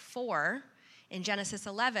gathered for, in Genesis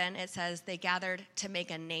 11, it says they gathered to make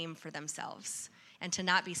a name for themselves and to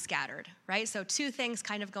not be scattered, right? So two things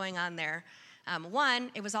kind of going on there.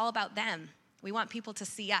 One, it was all about them. We want people to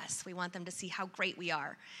see us. We want them to see how great we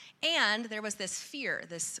are. And there was this fear,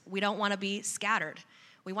 we don't want to be scattered.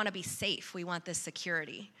 We want to be safe. We want this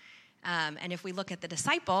security. And if we look at the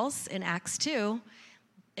disciples in Acts 2,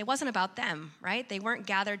 it wasn't about them, right? They weren't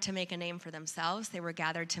gathered to make a name for themselves. They were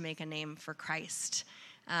gathered to make a name for Christ.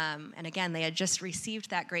 And again, they had just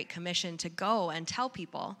received that great commission to go and tell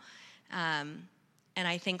people. And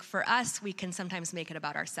I think for us, we can sometimes make it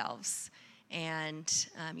about ourselves. And,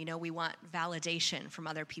 we want validation from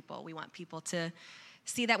other people. We want people to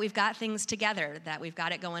see that we've got things together, that we've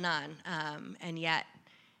got it going on. And yet,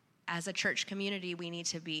 as a church community, we need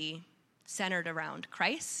to be centered around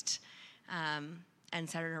Christ and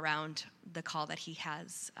centered around the call that he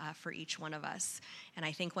has for each one of us. And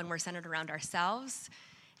I think when we're centered around ourselves,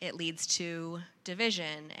 it leads to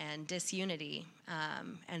division and disunity.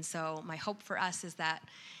 And so my hope for us is that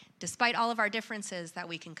despite all of our differences, that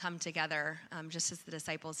we can come together, just as the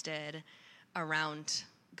disciples did, around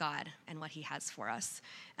God and what he has for us.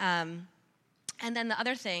 And then the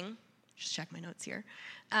other thing, just check my notes here,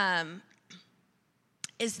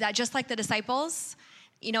 is that just like the disciples,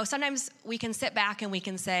 sometimes we can sit back and we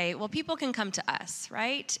can say, well, people can come to us,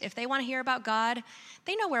 right? If they want to hear about God,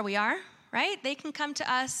 they know where we are, right? They can come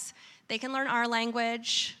to us, they can learn our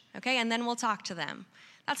language, okay, and then we'll talk to them.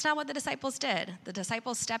 That's not what the disciples did. The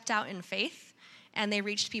disciples stepped out in faith, and they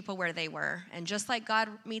reached people where they were. And just like God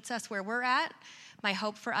meets us where we're at, my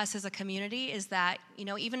hope for us as a community is that,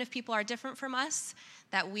 even if people are different from us,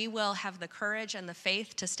 that we will have the courage and the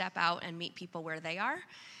faith to step out and meet people where they are.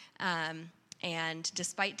 And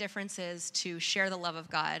despite differences, to share the love of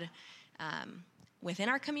God within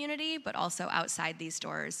our community, but also outside these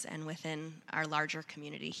doors and within our larger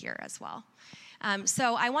community here as well.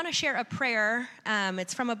 So I want to share a prayer.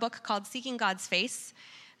 It's from a book called Seeking God's Face,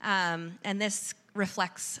 and this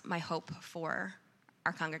reflects my hope for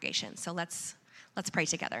our congregation. So let's pray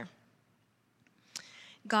together.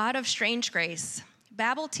 God of strange grace,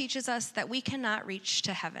 Babel teaches us that we cannot reach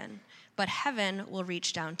to heaven, but heaven will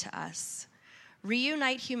reach down to us.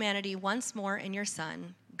 Reunite humanity once more in your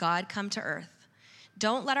Son, God come to earth.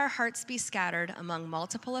 Don't let our hearts be scattered among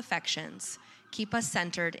multiple affections. Keep us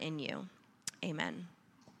centered in you. Amen.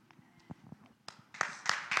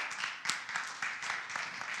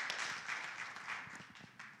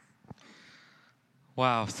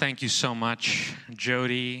 Wow, thank you so much,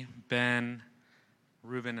 Jody, Ben,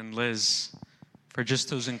 Ruben, and Liz, for just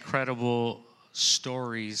those incredible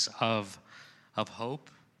stories of hope,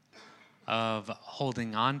 of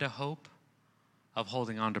holding on to hope, of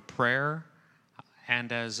holding on to prayer,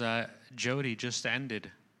 and as Jody just ended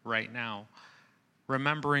right now,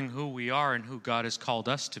 remembering who we are and who God has called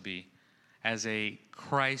us to be as a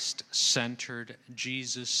Christ-centered,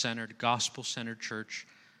 Jesus-centered, gospel-centered church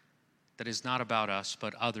that is not about us,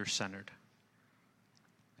 but other-centered.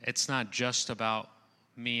 It's not just about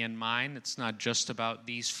me and mine. It's not just about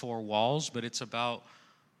these four walls, but it's about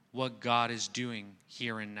what God is doing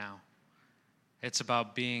here and now. It's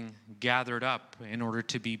about being gathered up in order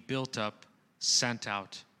to be built up, sent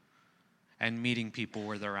out, and meeting people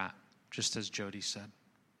where they're at, just as Jody said.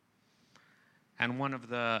 And one of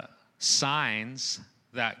the signs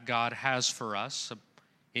that God has for us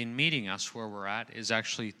in meeting us where we're at is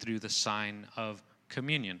actually through the sign of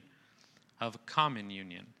communion, of common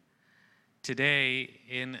union. Today,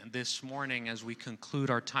 in this morning, as we conclude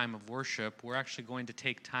our time of worship, we're actually going to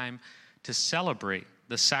take time to celebrate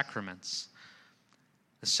the sacraments.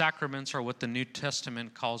 The sacraments are what the New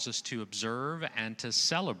Testament calls us to observe and to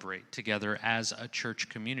celebrate together as a church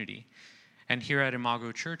community. And here at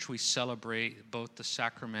Imago Church, we celebrate both the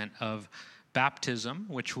sacrament of baptism,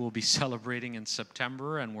 which we'll be celebrating in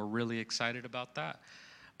September, and we're really excited about that,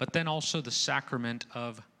 but then also the sacrament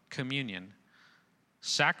of communion.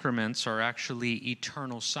 Sacraments are actually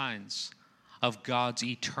eternal signs of God's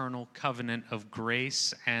eternal covenant of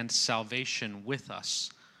grace and salvation with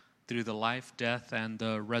us through the life, death, and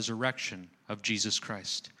the resurrection of Jesus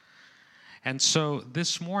Christ. And so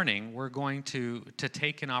this morning, we're going to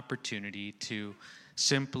take an opportunity to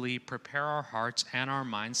simply prepare our hearts and our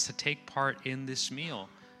minds to take part in this meal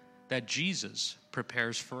that Jesus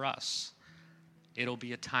prepares for us. It'll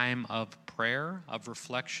be a time of prayer, of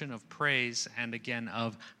reflection, of praise, and again,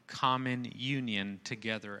 of common union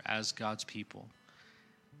together as God's people.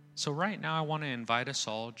 So right now, I want to invite us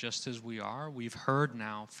all just as we are. We've heard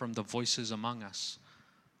now from the voices among us.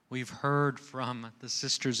 We've heard from the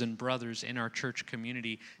sisters and brothers in our church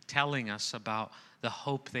community telling us about the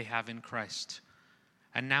hope they have in Christ.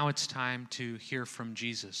 And now it's time to hear from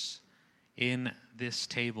Jesus in this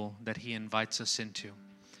table that he invites us into.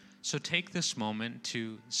 So take this moment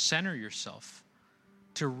to center yourself,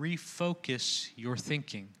 to refocus your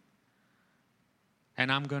thinking.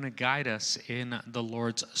 And I'm going to guide us in the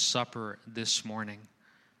Lord's Supper this morning,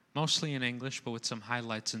 mostly in English, but with some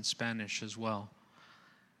highlights in Spanish as well,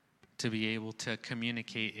 to be able to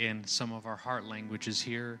communicate in some of our heart languages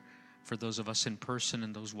here for those of us in person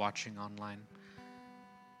and those watching online.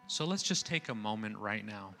 So let's just take a moment right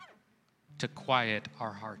now to quiet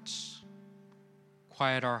our hearts.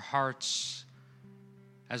 Quiet our hearts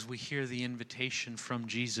as we hear the invitation from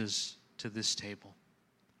Jesus to this table.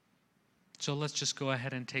 So let's just go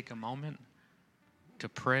ahead and take a moment to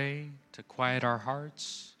pray, to quiet our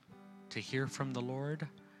hearts, to hear from the Lord,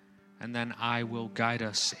 and then I will guide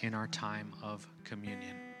us in our time of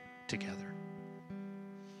communion together.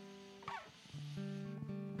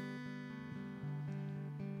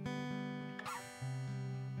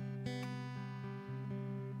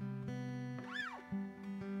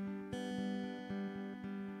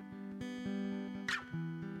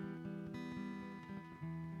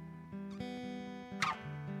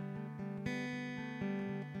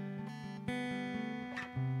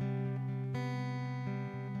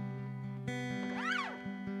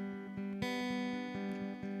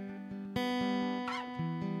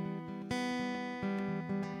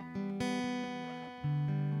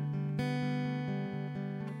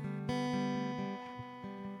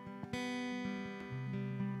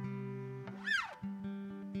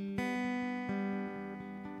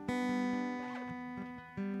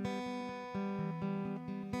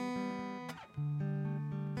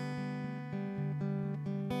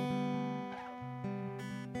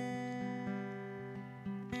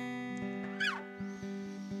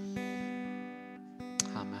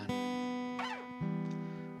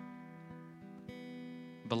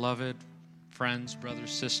 Beloved friends, brothers,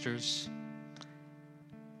 sisters,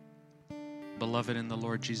 beloved in the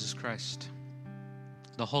Lord Jesus Christ,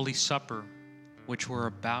 the Holy Supper, which we're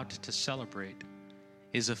about to celebrate,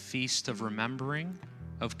 is a feast of remembering,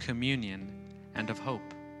 of communion, and of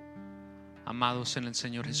hope. Amados en el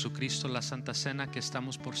Señor Jesucristo, la Santa Cena que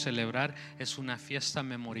estamos por celebrar es una fiesta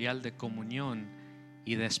memorial de comunión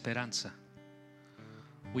y de esperanza.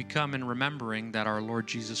 We come in remembering that our Lord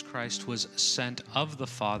Jesus Christ was sent of the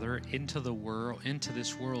Father into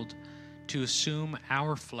this world to assume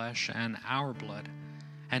our flesh and our blood,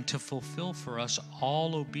 and to fulfill for us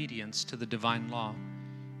all obedience to the divine law,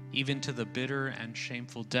 even to the bitter and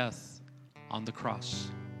shameful death on the cross.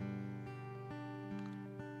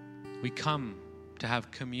 We come to have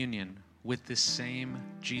communion with this same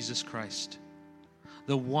Jesus Christ,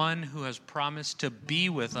 the one who has promised to be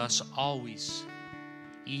with us always,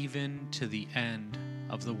 even to the end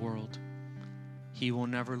of the world. He will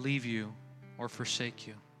never leave you or forsake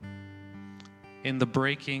you. In the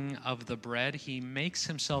breaking of the bread, he makes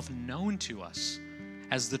himself known to us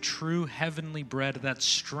as the true heavenly bread that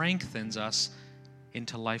strengthens us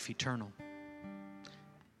into life eternal.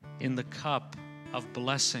 In the cup of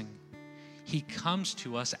blessing, he comes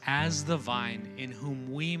to us as the vine in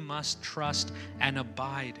whom we must trust and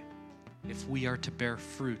abide if we are to bear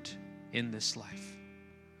fruit in this life.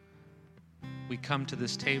 We come to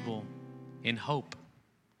this table in hope,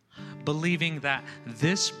 believing that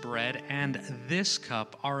this bread and this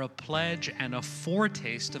cup are a pledge and a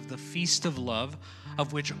foretaste of the feast of love,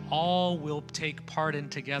 of which all will take part in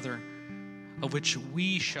together, of which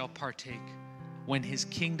we shall partake when his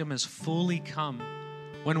kingdom is fully come,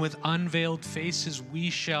 when with unveiled faces we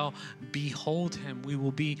shall behold him. We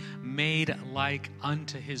will be made like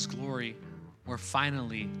unto his glory, where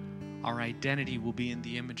finally our identity will be in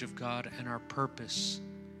the image of God and our purpose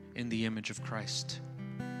in the image of Christ.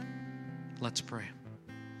 Let's pray.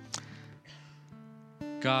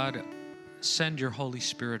 God, send your Holy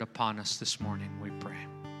Spirit upon us this morning, we pray.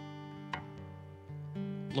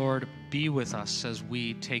 Lord, be with us as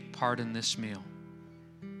we take part in this meal.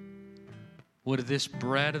 Would this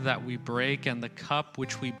bread that we break and the cup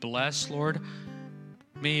which we bless, Lord,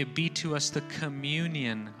 may it be to us the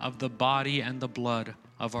communion of the body and the blood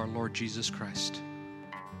of our Lord Jesus Christ.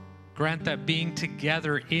 Grant that being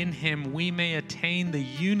together in Him, we may attain the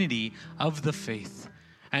unity of the faith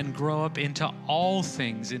and grow up into all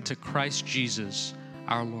things into Christ Jesus,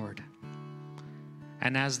 our Lord.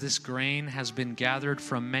 And as this grain has been gathered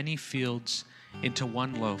from many fields into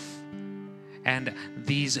one loaf, and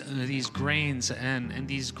these grains and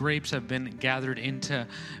these grapes have been gathered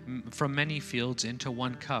from many fields into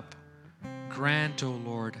one cup, grant, O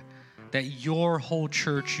Lord, that your whole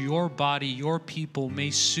church, your body, your people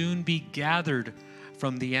may soon be gathered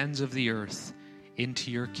from the ends of the earth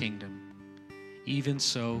into your kingdom. Even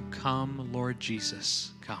so, come, Lord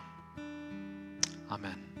Jesus, come.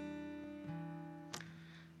 Amen.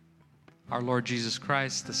 Our Lord Jesus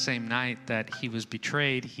Christ, the same night that He was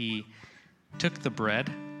betrayed, He took the bread,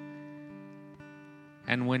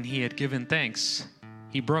 and when He had given thanks,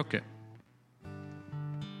 He broke it.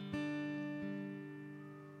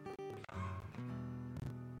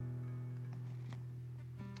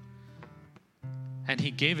 And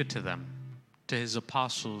He gave it to them, to His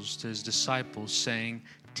apostles, to His disciples, saying,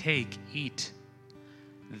 "Take, eat.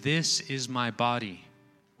 This is my body,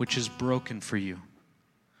 which is broken for you.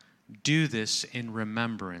 Do this in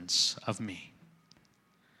remembrance of me."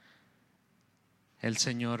 El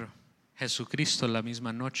Señor Jesucristo, la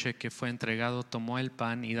misma noche que fue entregado, tomó el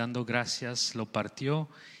pan y dando gracias lo partió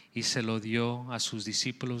y se lo dio a sus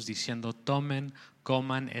discípulos diciendo, "Tomen,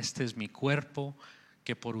 coman, este es mi cuerpo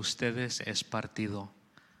que por ustedes es partido.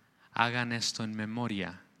 Hagan esto en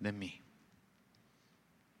memoria de mí."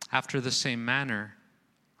 After the same manner,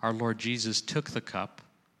 our Lord Jesus took the cup,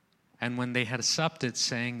 and when they had supped it,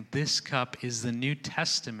 saying, "This cup is the New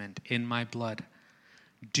Testament in my blood.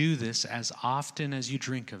 Do this as often as you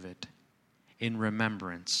drink of it in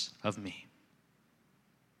remembrance of me."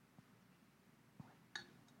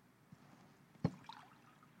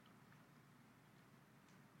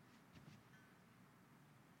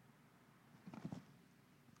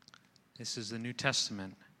 This is the New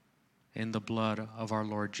Testament in the blood of our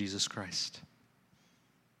Lord Jesus Christ.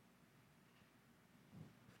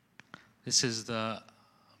 This is the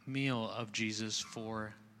meal of Jesus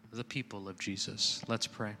for the people of Jesus. Let's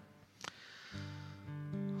pray.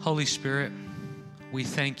 Holy Spirit, we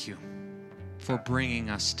thank you for bringing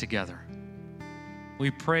us together.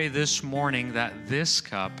 We pray this morning that this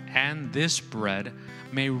cup and this bread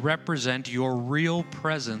may represent your real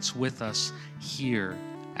presence with us here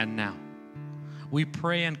and now. We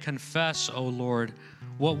pray and confess, O Lord,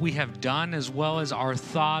 what we have done as well as our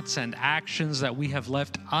thoughts and actions that we have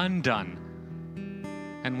left undone.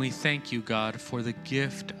 And we thank you, God, for the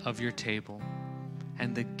gift of your table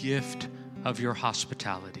and the gift of your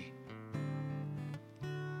hospitality.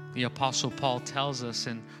 The Apostle Paul tells us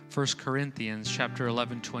in 1 Corinthians chapter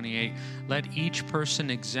 11:28, "Let each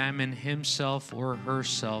person examine himself or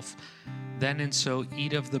herself, then and so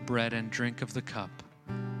eat of the bread and drink of the cup.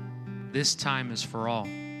 This time is for all.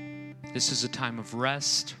 This is a time of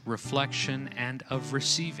rest, reflection, and of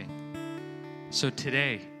receiving. So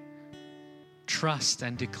today, trust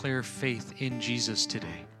and declare faith in Jesus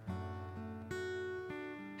today.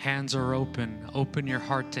 Hands are open. Open your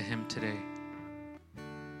heart to Him today.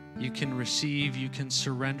 You can receive, you can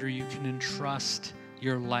surrender, you can entrust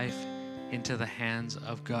your life into the hands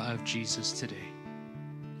of God, of Jesus today.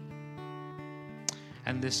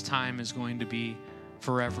 And this time is going to be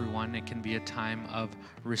for everyone. It can be a time of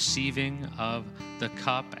receiving of the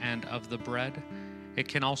cup and of the bread. It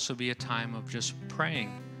can also be a time of just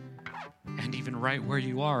praying, and even right where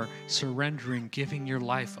you are, surrendering, giving your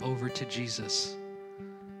life over to Jesus.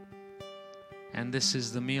 And this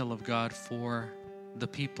is the meal of God for the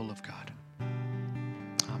people of God.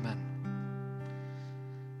 Amen.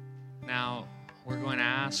 Now, we're going to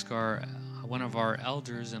ask one of our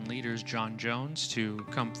elders and leaders, John Jones, to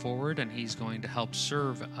come forward, and he's going to help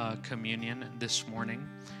serve communion this morning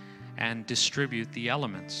and distribute the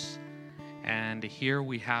elements. And here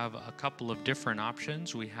we have a couple of different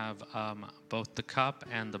options. We have both the cup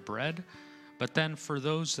and the bread. But then for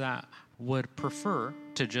those that would prefer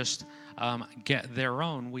to just get their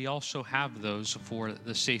own, we also have those for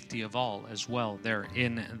the safety of all as well. They're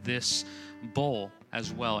in this bowl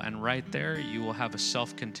as well. And right there, you will have a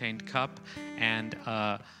self-contained cup and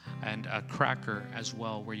a cracker as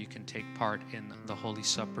well, where you can take part in the Holy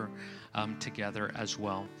Supper together as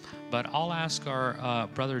well. But I'll ask our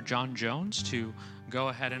brother John Jones to go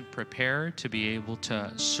ahead and prepare to be able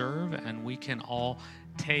to serve, and we can all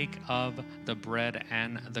take of the bread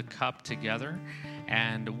and the cup together,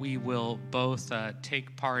 and we will both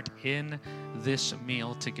take part in this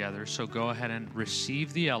meal together. So go ahead and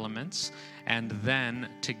receive the elements, and then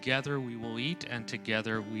together we will eat, and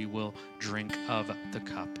together we will drink of the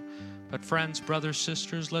cup. But friends, brothers,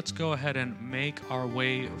 sisters, let's go ahead and make our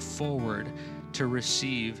way forward to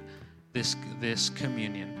receive this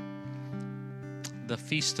communion, the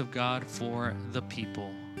feast of God for the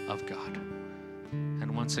people of God.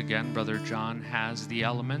 And once again, Brother John has the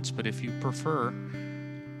elements, but if you prefer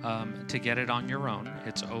to get it on your own,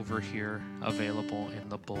 it's over here available in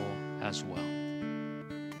the bowl as well.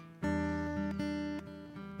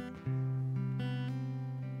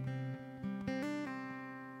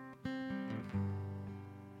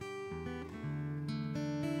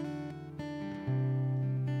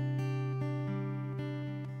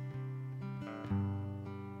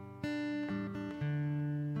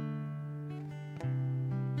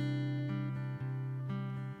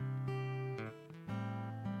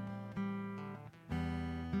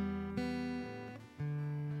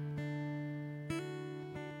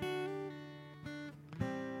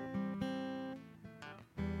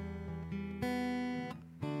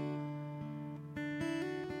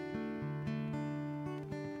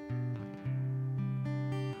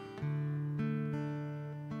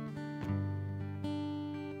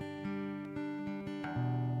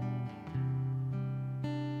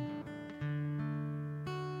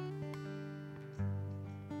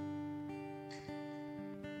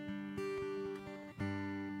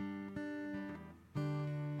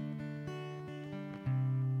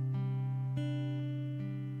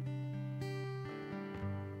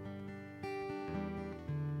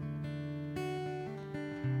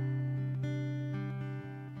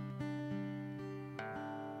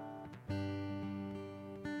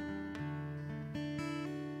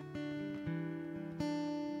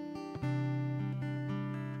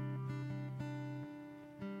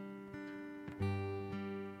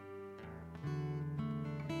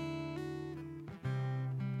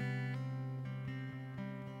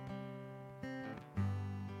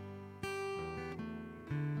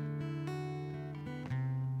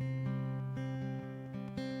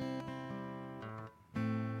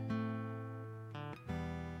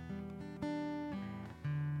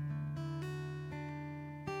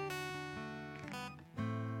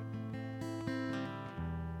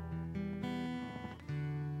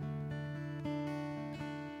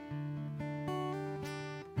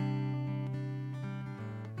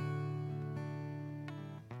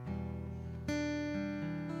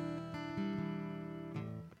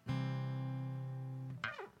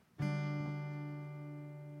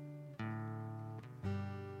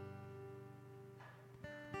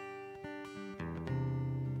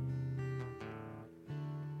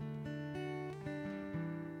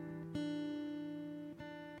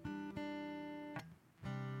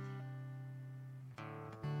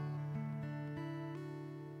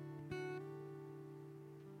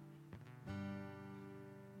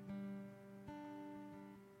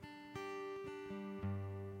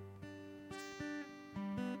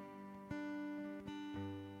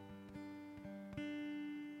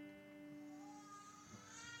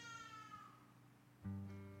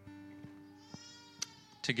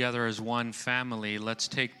 Together as one family, let's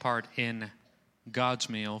take part in God's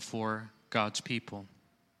meal for God's people.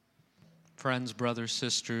 Friends, brothers,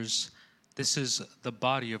 sisters, this is the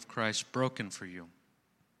body of Christ broken for you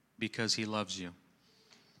because he loves you.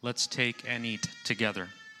 Let's take and eat together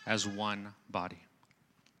as one body.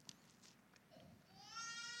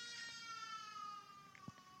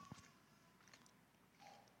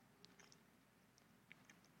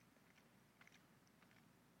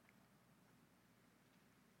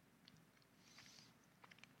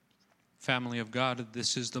 Family of God,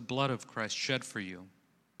 this is the blood of Christ shed for you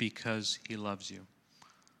because he loves you.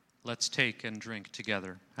 Let's take and drink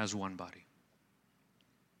together as one body.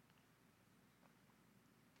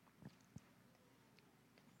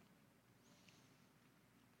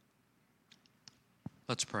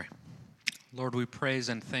 Let's pray. Lord, we praise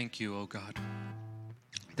and thank you, O God,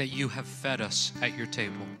 that you have fed us at your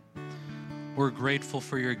table. We're grateful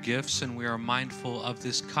for your gifts, and we are mindful of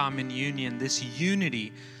this common union, this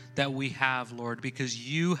unity that we have, Lord, because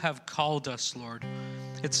you have called us, Lord.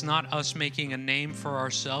 It's not us making a name for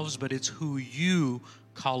ourselves, but it's who you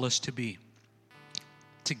call us to be.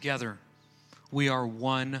 Together, we are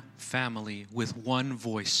one family with one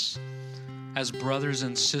voice, as brothers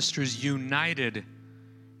and sisters united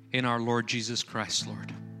in our Lord Jesus Christ,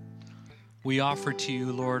 Lord. We offer to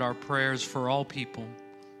you, Lord, our prayers for all people.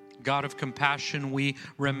 God of compassion, we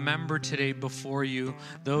remember today before you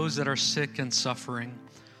those that are sick and suffering,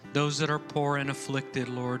 those that are poor and afflicted,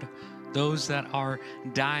 Lord, those that are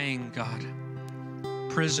dying, God,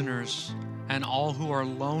 prisoners, and all who are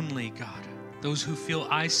lonely, God, those who feel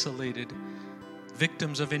isolated,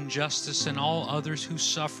 victims of injustice, and all others who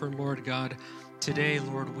suffer, Lord God. Today,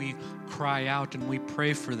 Lord, we cry out and we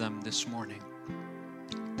pray for them this morning.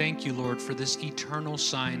 Thank you, Lord, for this eternal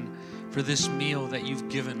sign, for this meal that you've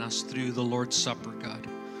given us through the Lord's Supper, God.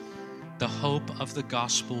 The hope of the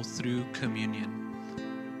gospel through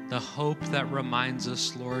communion. The hope that reminds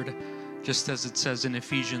us, Lord, just as it says in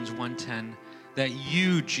Ephesians 1:10, that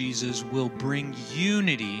you, Jesus, will bring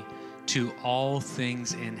unity to all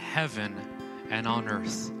things in heaven and on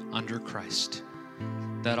earth under Christ.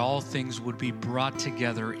 That all things would be brought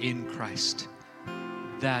together in Christ.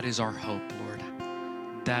 That is our hope, Lord.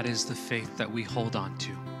 That is the faith that we hold on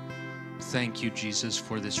to. Thank you, Jesus,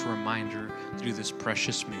 for this reminder through this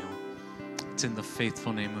precious meal. It's in the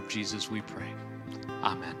faithful name of Jesus we pray.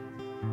 Amen.